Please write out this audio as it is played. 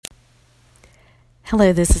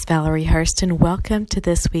Hello, this is Valerie Hurst, and welcome to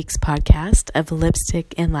this week's podcast of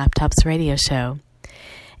Lipstick and Laptops Radio Show.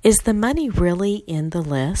 Is the money really in the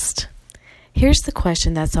list? Here's the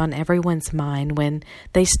question that's on everyone's mind when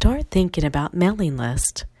they start thinking about mailing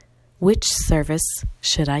list. Which service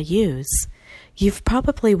should I use? You've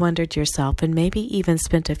probably wondered yourself and maybe even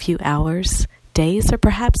spent a few hours, days, or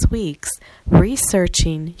perhaps weeks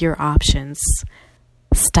researching your options.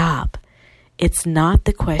 Stop. It's not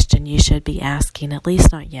the question you should be asking, at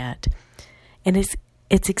least not yet. And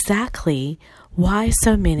it's exactly why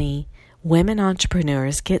so many women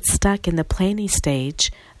entrepreneurs get stuck in the planning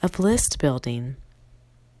stage of list building.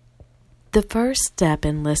 The first step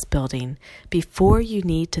in list building, before you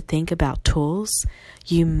need to think about tools,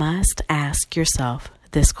 you must ask yourself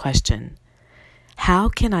this question: how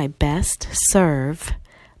can I best serve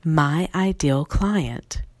my ideal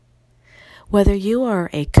client? Whether you are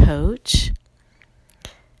a coach,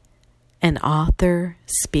 an author,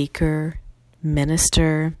 speaker,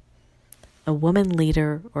 minister, a woman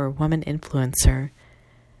leader, or a woman influencer,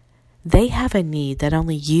 they have a need that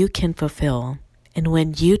only you can fulfill. And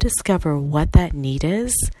when you discover what that need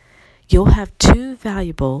is, you'll have two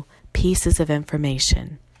valuable pieces of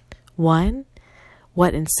information. One,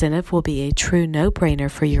 what incentive will be a true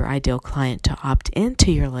no-brainer for your ideal client to opt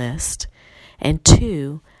into your list? And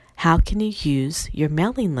two, how can you use your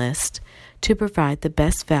mailing list to provide the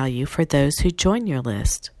best value for those who join your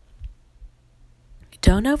list?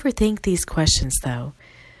 Don't overthink these questions, though.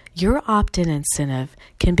 Your opt-in incentive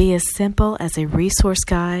can be as simple as a resource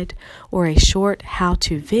guide or a short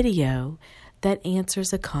how-to video that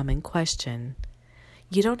answers a common question.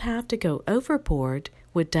 You don't have to go overboard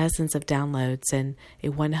with dozens of downloads and a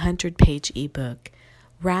 100-page ebook.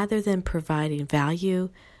 Rather than providing value,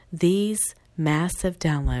 these massive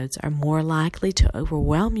downloads are more likely to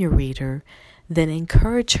overwhelm your reader than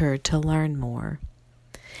encourage her to learn more.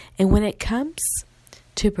 And when it comes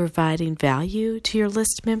to providing value to your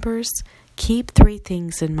list members, keep three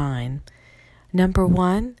things in mind. Number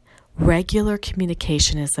one, regular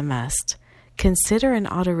communication is a must. Consider an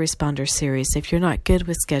autoresponder series if you're not good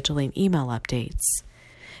with scheduling email updates.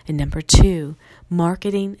 And number two,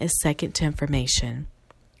 marketing is second to information.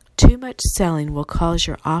 Too much selling will cause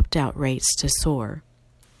your opt-out rates to soar.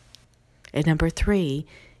 And number three,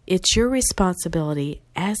 it's your responsibility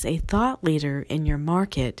as a thought leader in your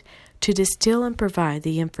market to distill and provide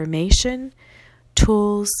the information,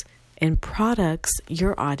 tools, and products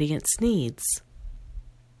your audience needs.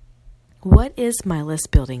 What is my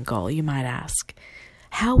list building goal, you might ask?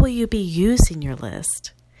 How will you be using your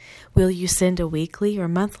list? Will you send a weekly or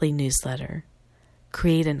monthly newsletter?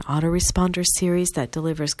 Create an autoresponder series that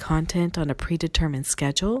delivers content on a predetermined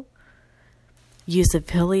schedule? Use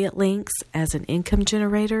affiliate links as an income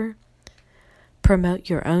generator? Promote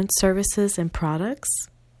your own services and products?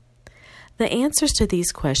 The answers to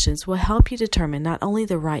these questions will help you determine not only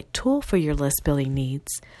the right tool for your list building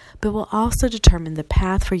needs, but will also determine the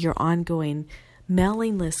path for your ongoing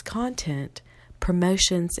mailing list content,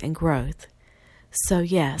 promotions, and growth. So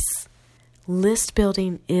yes, list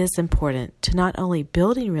building is important to not only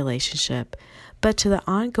building relationship, but to the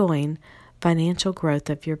ongoing financial growth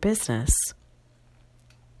of your business.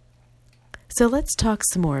 So let's talk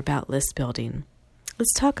some more about list building.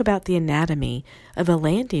 Let's talk about the anatomy of a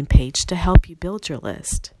landing page to help you build your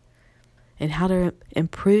list, and how to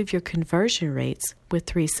improve your conversion rates with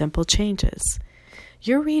three simple changes.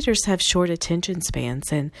 Your readers have short attention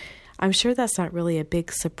spans, and I'm sure that's not really a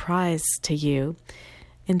big surprise to you.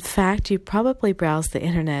 In fact, you probably browse the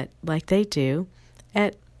internet like they do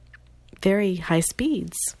at very high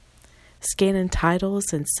speeds, scanning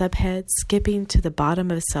titles and subheads, skipping to the bottom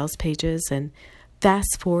of sales pages, and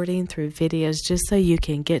fast forwarding through videos just so you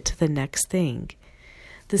can get to the next thing.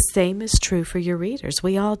 The same is true for your readers.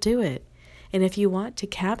 We all do it. And if you want to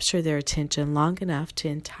capture their attention long enough to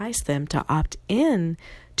entice them to opt in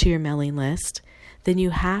to your mailing list, then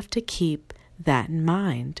you have to keep that in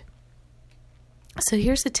mind. So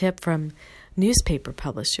here's a tip from newspaper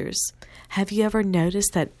publishers. Have you ever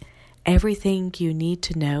noticed that everything you need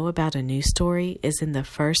to know about a news story is in the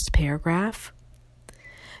first paragraph?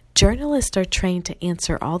 Journalists are trained to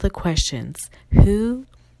answer all the questions: who,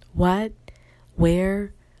 what,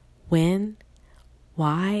 where, when,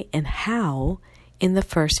 why, and how in the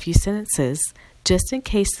first few sentences, just in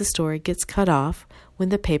case the story gets cut off when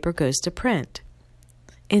the paper goes to print.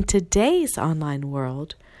 In today's online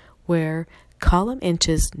world, where column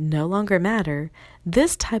inches no longer matter,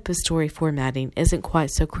 this type of story formatting isn't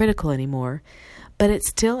quite so critical anymore, but it's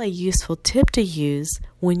still a useful tip to use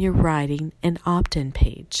when you're writing an opt-in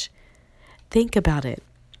page. Think about it.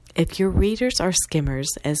 If your readers are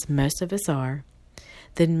skimmers, as most of us are,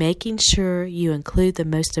 then making sure you include the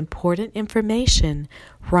most important information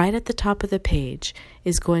right at the top of the page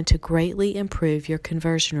is going to greatly improve your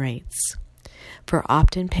conversion rates. For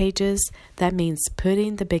opt-in pages, that means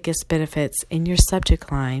putting the biggest benefits in your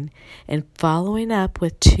subject line and following up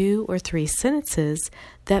with 2 or 3 sentences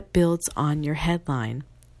that builds on your headline.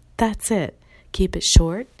 That's it. Keep it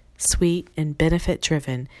short, sweet, and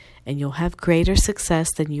benefit-driven, and you'll have greater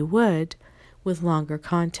success than you would with longer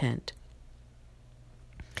content.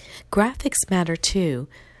 Graphics matter too,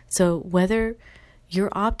 so whether your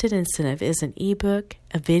opt-in incentive is an ebook,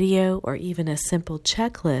 a video, or even a simple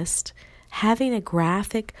checklist, having a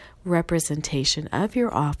graphic representation of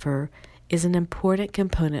your offer is an important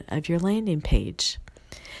component of your landing page.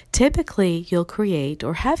 Typically, you'll create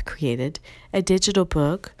or have created a digital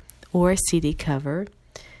book or a CD cover.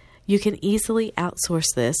 You can easily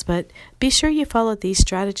outsource this, but be sure you follow these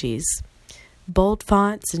strategies. Bold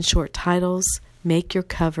fonts and short titles make your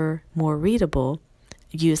cover more readable.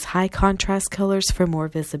 Use high contrast colors for more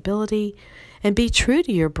visibility, and be true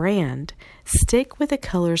to your brand. Stick with the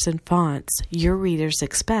colors and fonts your readers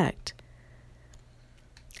expect.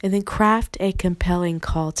 And then craft a compelling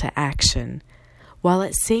call to action. While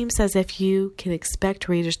it seems as if you can expect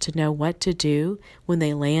readers to know what to do when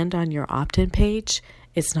they land on your opt-in page,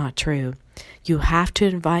 it's not true. You have to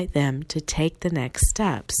invite them to take the next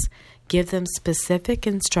steps. Give them specific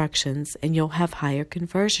instructions, and you'll have higher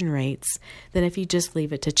conversion rates than if you just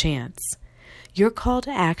leave it to chance. Your call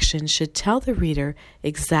to action should tell the reader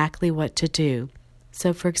exactly what to do.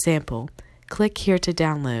 So, for example, click here to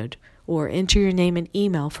download, or enter your name and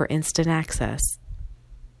email for instant access.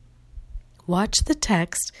 Watch the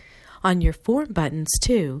text on your form buttons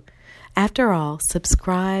too. After all,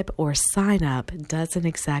 subscribe or sign up doesn't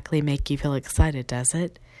exactly make you feel excited, does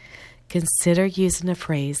it? Consider using a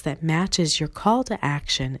phrase that matches your call to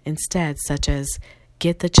action instead, such as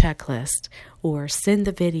get the checklist or send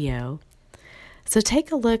the video. So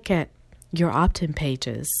take a look at your opt-in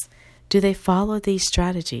pages. Do they follow these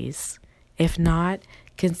strategies? If not,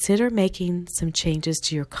 consider making some changes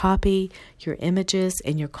to your copy, your images,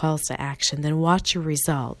 and your calls to action. Then watch your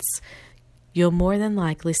results. You'll more than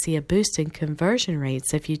likely see a boost in conversion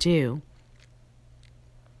rates if you do.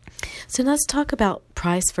 So let's talk about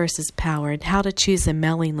price versus power and how to choose a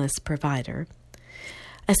mailing list provider.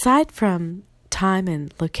 Aside from time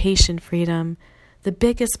and location freedom, the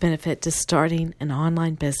biggest benefit to starting an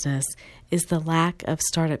online business is the lack of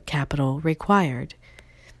startup capital required.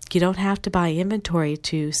 You don't have to buy inventory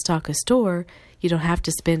to stock a store. You don't have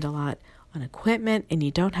to spend a lot on equipment, and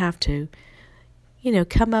you don't have to,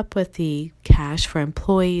 come up with the cash for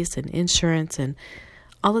employees and insurance and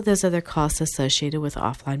all of those other costs associated with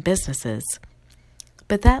offline businesses.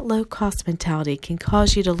 But that low-cost mentality can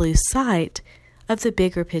cause you to lose sight of the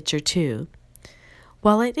bigger picture too.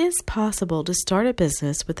 While it is possible to start a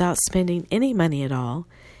business without spending any money at all,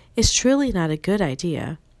 it's truly not a good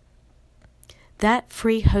idea. That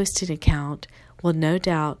free hosting account will no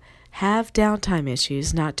doubt have downtime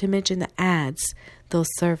issues, not to mention the ads they'll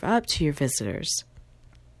serve up to your visitors.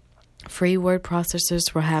 Free word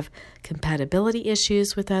processors will have compatibility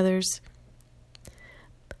issues with others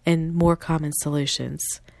and more common solutions.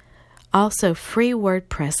 Also, free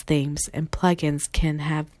WordPress themes and plugins can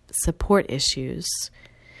have support issues.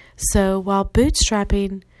 So while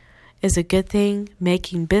bootstrapping is a good thing,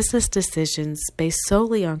 making business decisions based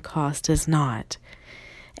solely on cost is not.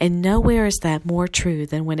 And nowhere is that more true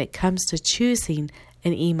than when it comes to choosing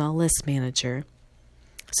an email list manager.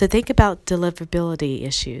 So think about deliverability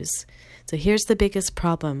issues. So here's the biggest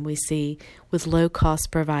problem we see with low-cost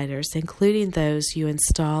providers, including those you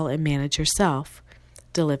install and manage yourself: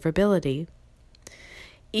 deliverability.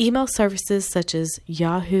 Email services such as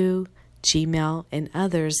Yahoo, Gmail, and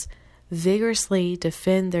others vigorously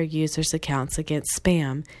defend their users' accounts against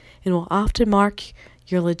spam and will often mark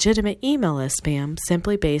your legitimate email as spam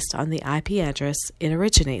simply based on the IP address it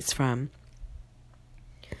originates from.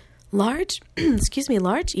 Large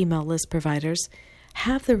email list providers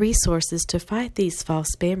have the resources to fight these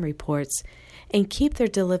false spam reports and keep their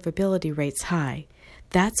deliverability rates high.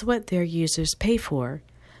 That's what their users pay for.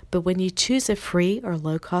 But when you choose a free or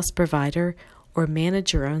low-cost provider or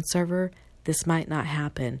manage your own server, this might not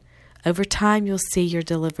happen. Over time, you'll see your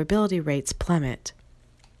deliverability rates plummet.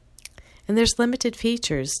 And there's limited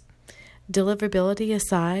features. Deliverability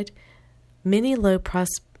aside, many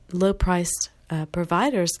low-priced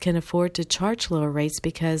providers can afford to charge lower rates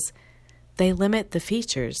because they limit the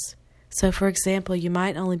features. So, for example, you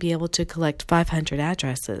might only be able to collect 500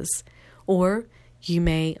 addresses, or you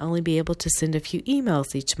may only be able to send a few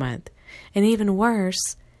emails each month. And even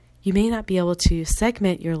worse, you may not be able to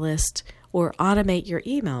segment your list or automate your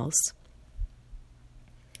emails.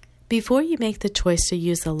 Before you make the choice to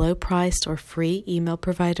use a low-priced or free email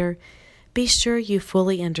provider, be sure you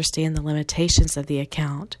fully understand the limitations of the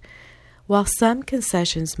account. While some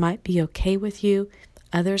concessions might be okay with you,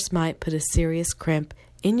 others might put a serious crimp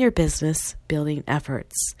in your business building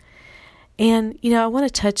efforts. And, I want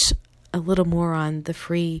to touch a little more on the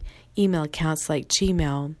free email accounts like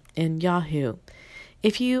Gmail and Yahoo.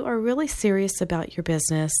 If you are really serious about your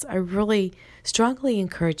business, I really strongly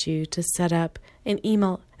encourage you to set up an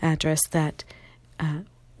email address that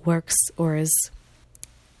works or is,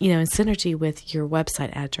 in synergy with your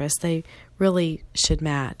website address. They really should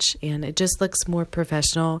match, and it just looks more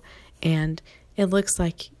professional, and it looks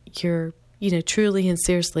like you're, truly and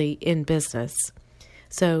seriously in business.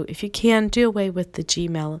 So if you can, do away with the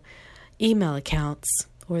Gmail email accounts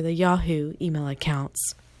or the Yahoo email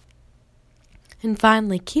accounts. And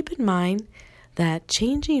finally, keep in mind that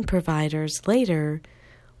changing providers later,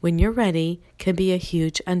 when you're ready, can be a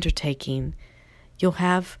huge undertaking. You'll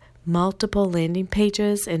have multiple landing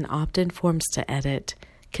pages and opt-in forms to edit,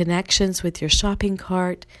 connections with your shopping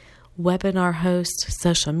cart, webinar host,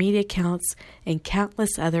 social media accounts, and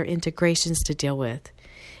countless other integrations to deal with.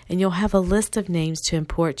 And you'll have a list of names to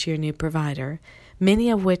import to your new provider, many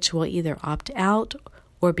of which will either opt out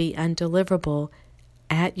or be undeliverable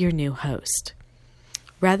at your new host.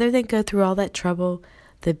 Rather than go through all that trouble,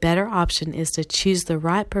 the better option is to choose the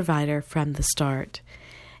right provider from the start.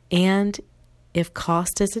 And if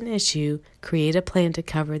cost is an issue, create a plan to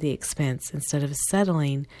cover the expense instead of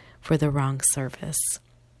settling for the wrong service.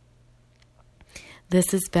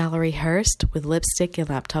 This is Valerie Hurst with Lipstick and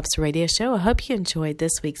Laptops Radio Show. I hope you enjoyed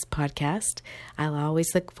this week's podcast. I'll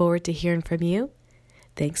always look forward to hearing from you.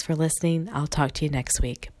 Thanks for listening. I'll talk to you next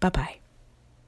week. Bye-bye.